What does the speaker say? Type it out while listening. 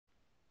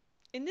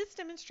In this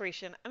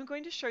demonstration, I'm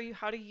going to show you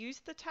how to use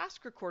the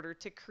task recorder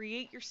to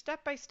create your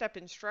step-by-step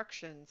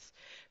instructions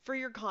for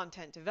your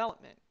content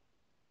development.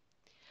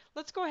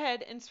 Let's go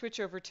ahead and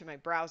switch over to my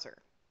browser.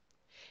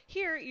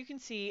 Here you can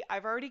see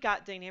I've already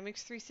got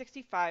Dynamics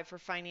 365 for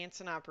Finance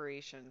and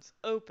Operations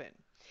open.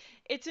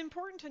 It's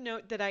important to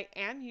note that I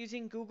am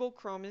using Google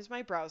Chrome as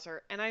my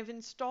browser, and I've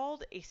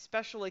installed a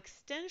special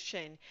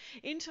extension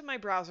into my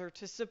browser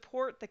to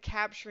support the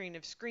capturing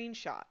of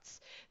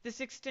screenshots.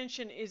 This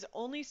extension is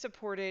only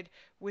supported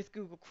with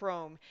Google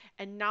Chrome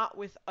and not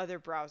with other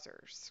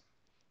browsers.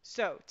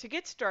 So to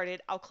get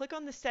started, I'll click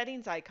on the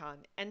settings icon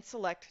and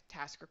select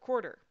Task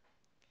Recorder.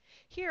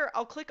 Here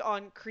I'll click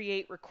on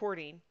Create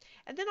Recording,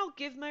 and then I'll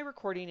give my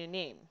recording a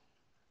name.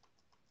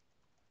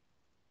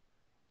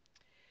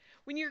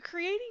 When you're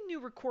creating new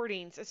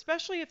recordings,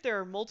 especially if there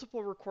are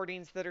multiple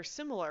recordings that are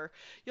similar,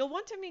 you'll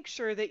want to make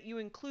sure that you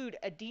include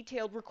a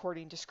detailed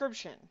recording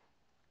description.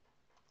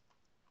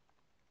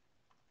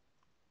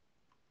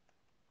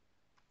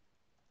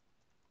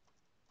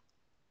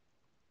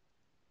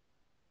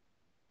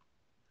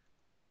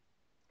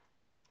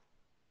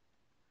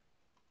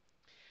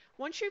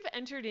 Once you've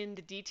entered in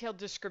the detailed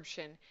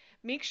description,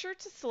 make sure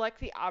to select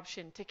the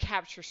option to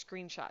capture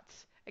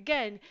screenshots.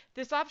 Again,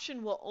 this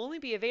option will only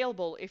be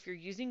available if you're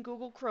using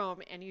Google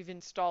Chrome and you've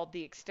installed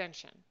the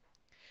extension.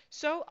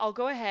 So I'll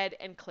go ahead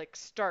and click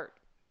Start.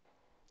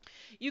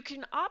 You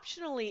can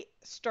optionally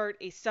start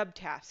a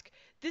subtask.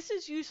 This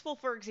is useful,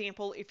 for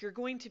example, if you're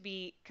going to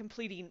be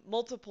completing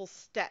multiple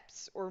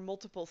steps or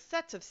multiple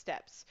sets of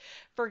steps.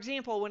 For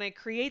example, when I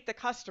create the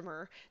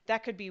customer,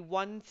 that could be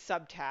one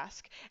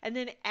subtask, and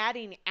then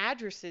adding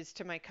addresses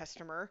to my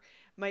customer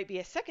might be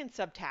a second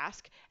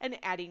subtask, and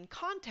adding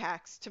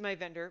contacts to my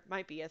vendor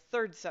might be a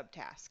third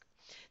subtask.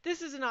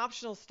 This is an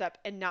optional step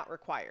and not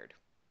required.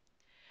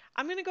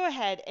 I'm going to go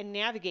ahead and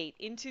navigate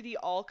into the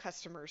All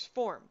Customers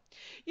form.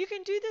 You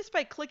can do this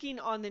by clicking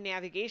on the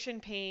navigation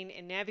pane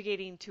and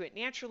navigating to it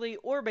naturally,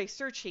 or by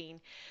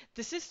searching.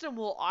 The system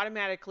will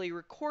automatically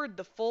record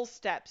the full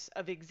steps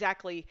of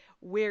exactly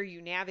where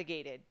you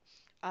navigated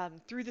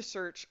through the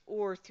search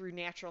or through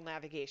natural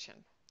navigation.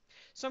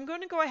 So I'm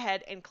going to go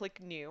ahead and click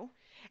New,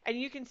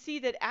 and you can see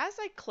that as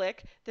I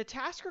click, the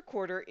task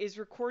recorder is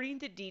recording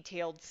the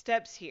detailed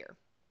steps here.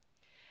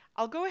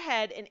 I'll go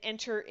ahead and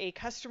enter a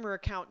customer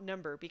account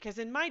number because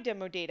in my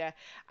demo data,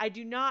 I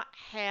do not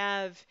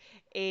have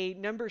a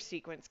number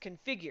sequence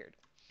configured.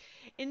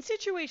 In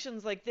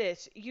situations like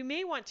this, you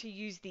may want to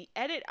use the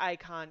edit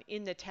icon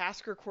in the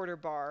task recorder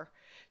bar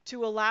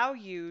to allow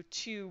you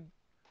to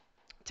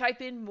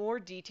type in more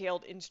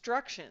detailed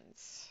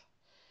instructions.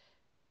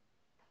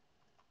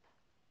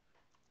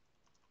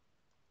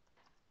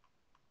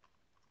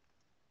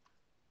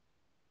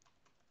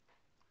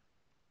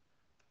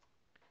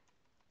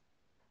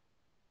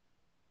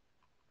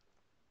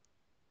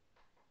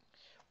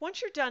 Once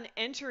you're done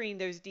entering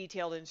those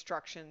detailed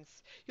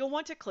instructions, you'll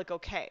want to click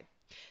OK.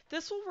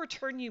 This will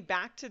return you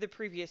back to the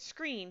previous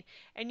screen,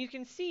 and you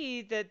can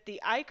see that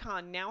the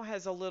icon now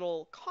has a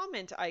little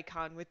comment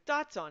icon with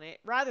dots on it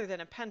rather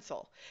than a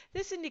pencil.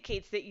 This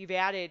indicates that you've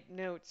added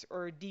notes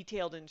or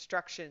detailed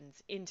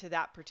instructions into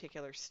that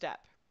particular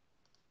step.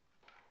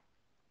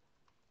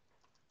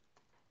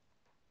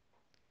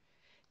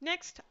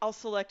 Next, I'll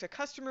select a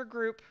customer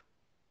group.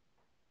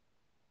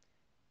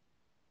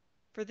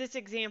 For this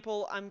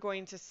example, I'm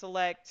going to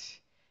select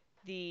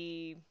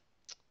the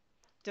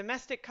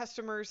domestic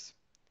customers,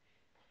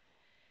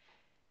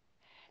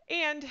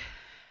 and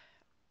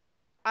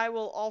I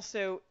will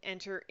also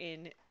enter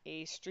in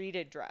a street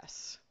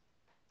address.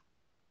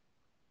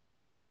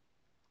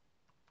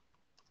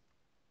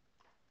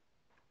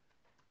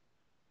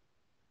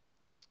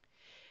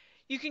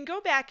 You can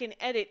go back and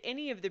edit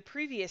any of the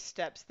previous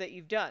steps that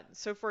you've done.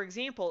 So for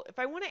example, if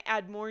I want to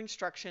add more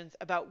instructions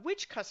about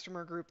which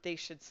customer group they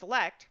should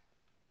select,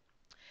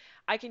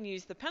 I can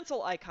use the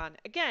pencil icon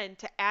again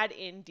to add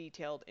in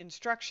detailed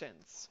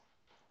instructions.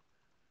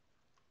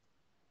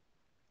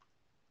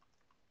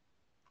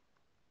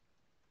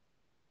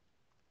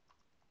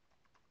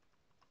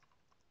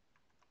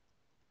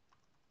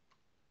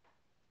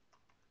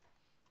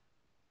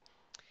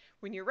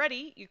 When you're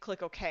ready, you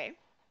click OK.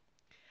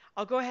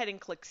 I'll go ahead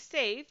and click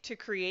Save to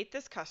create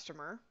this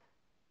customer.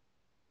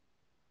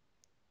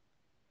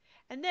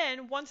 And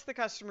then once the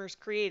customer is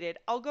created,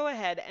 I'll go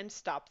ahead and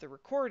stop the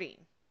recording.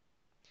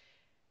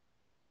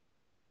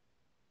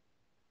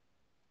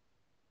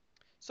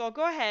 So I'll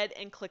go ahead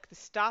and click the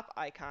stop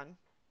icon.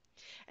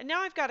 And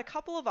now I've got a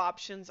couple of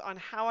options on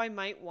how I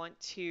might want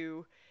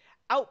to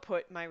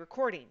output my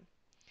recording.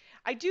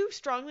 I do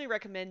strongly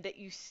recommend that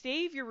you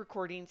save your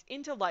recordings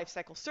into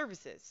Lifecycle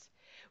Services.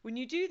 When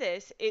you do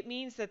this, it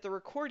means that the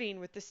recording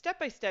with the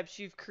step-by-steps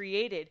you've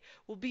created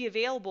will be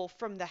available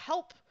from the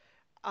help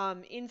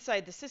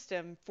inside the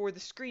system for the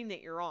screen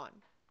that you're on.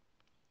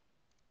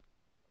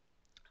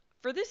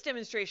 For this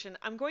demonstration,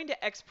 I'm going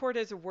to export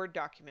as a Word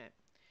document.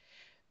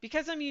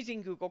 Because I'm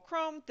using Google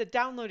Chrome, the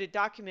downloaded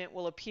document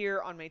will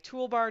appear on my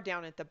toolbar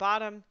down at the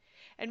bottom,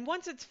 and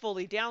once it's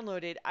fully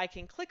downloaded, I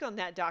can click on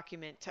that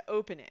document to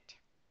open it.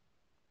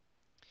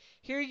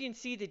 Here you can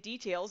see the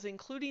details,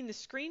 including the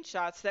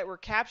screenshots that were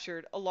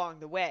captured along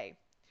the way.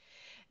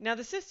 Now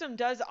the system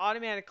does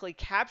automatically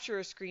capture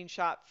a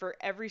screenshot for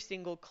every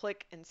single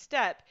click and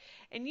step,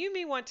 and you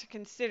may want to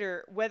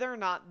consider whether or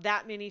not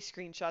that many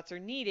screenshots are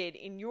needed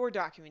in your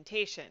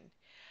documentation.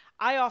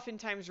 I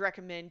oftentimes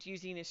recommend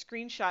using a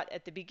screenshot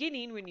at the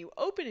beginning when you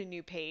open a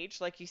new page,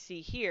 like you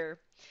see here,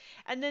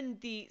 and then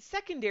the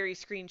secondary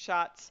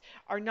screenshots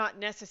are not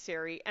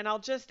necessary, and I'll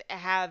just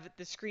have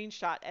the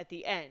screenshot at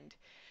the end.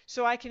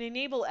 So I can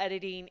enable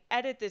editing,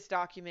 edit this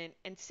document,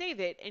 and save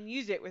it and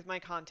use it with my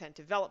content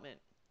development.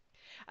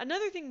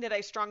 Another thing that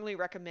I strongly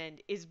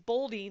recommend is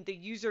bolding the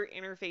user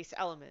interface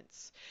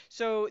elements.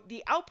 So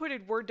the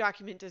outputted Word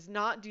document does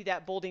not do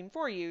that bolding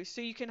for you,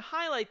 so you can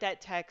highlight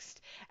that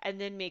text and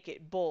then make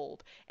it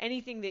bold.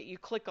 Anything that you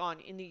click on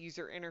in the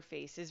user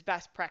interface is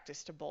best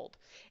practice to bold.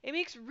 It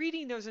makes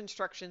reading those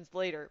instructions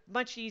later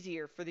much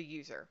easier for the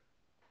user.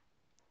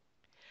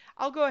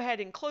 I'll go ahead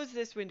and close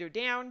this window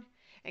down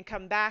and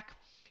come back.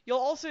 You'll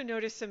also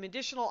notice some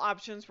additional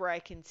options where I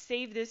can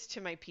save this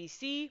to my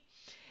PC.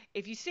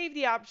 If you save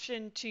the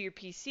option to your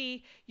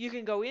PC, you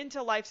can go into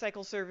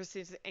Lifecycle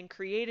Services and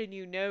create a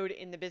new node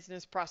in the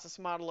Business Process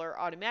Modeler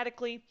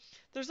automatically.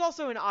 There's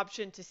also an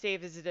option to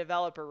save as a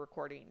developer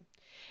recording.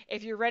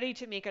 If you're ready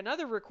to make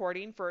another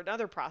recording for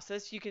another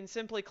process, you can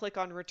simply click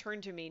on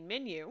Return to Main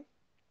Menu.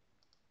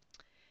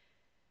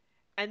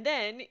 And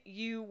then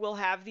you will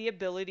have the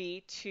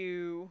ability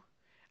to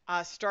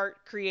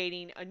start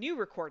creating a new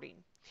recording.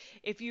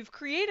 If you've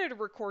created a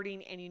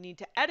recording and you need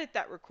to edit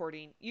that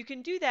recording, you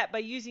can do that by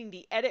using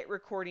the Edit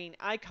Recording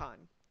icon.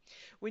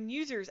 When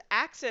users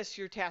access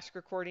your task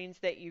recordings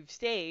that you've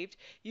saved,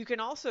 you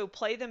can also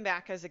play them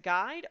back as a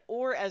guide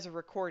or as a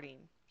recording.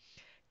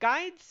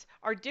 Guides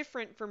are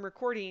different from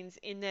recordings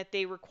in that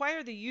they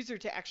require the user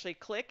to actually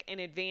click and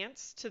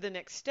advance to the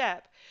next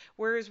step,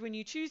 whereas when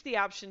you choose the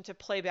option to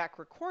playback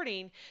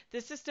recording,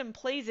 the system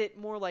plays it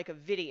more like a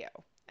video,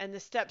 and the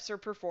steps are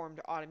performed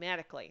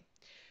automatically.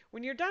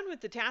 When you're done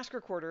with the task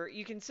recorder,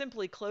 you can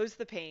simply close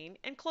the pane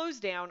and close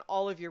down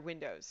all of your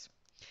windows.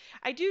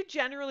 I do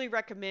generally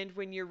recommend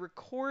when you're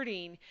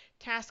recording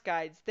task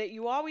guides that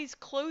you always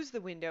close the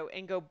window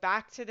and go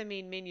back to the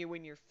main menu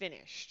when you're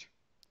finished.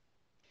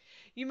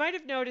 You might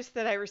have noticed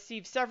that I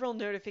received several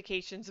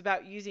notifications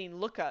about using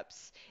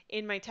lookups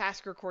in my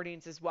task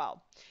recordings as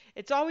well.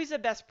 It's always a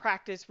best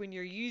practice when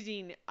you're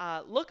using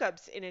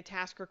lookups in a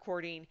task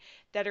recording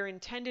that are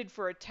intended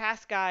for a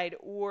task guide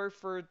or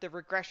for the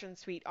regression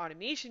suite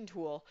automation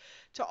tool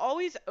to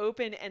always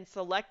open and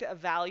select a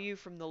value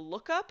from the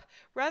lookup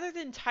rather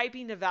than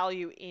typing the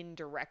value in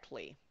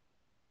directly.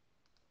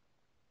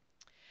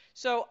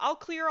 So I'll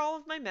clear all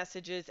of my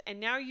messages, and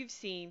now you've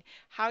seen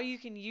how you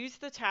can use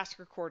the task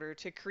recorder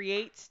to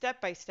create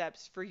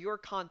step-by-steps for your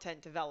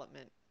content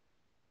development.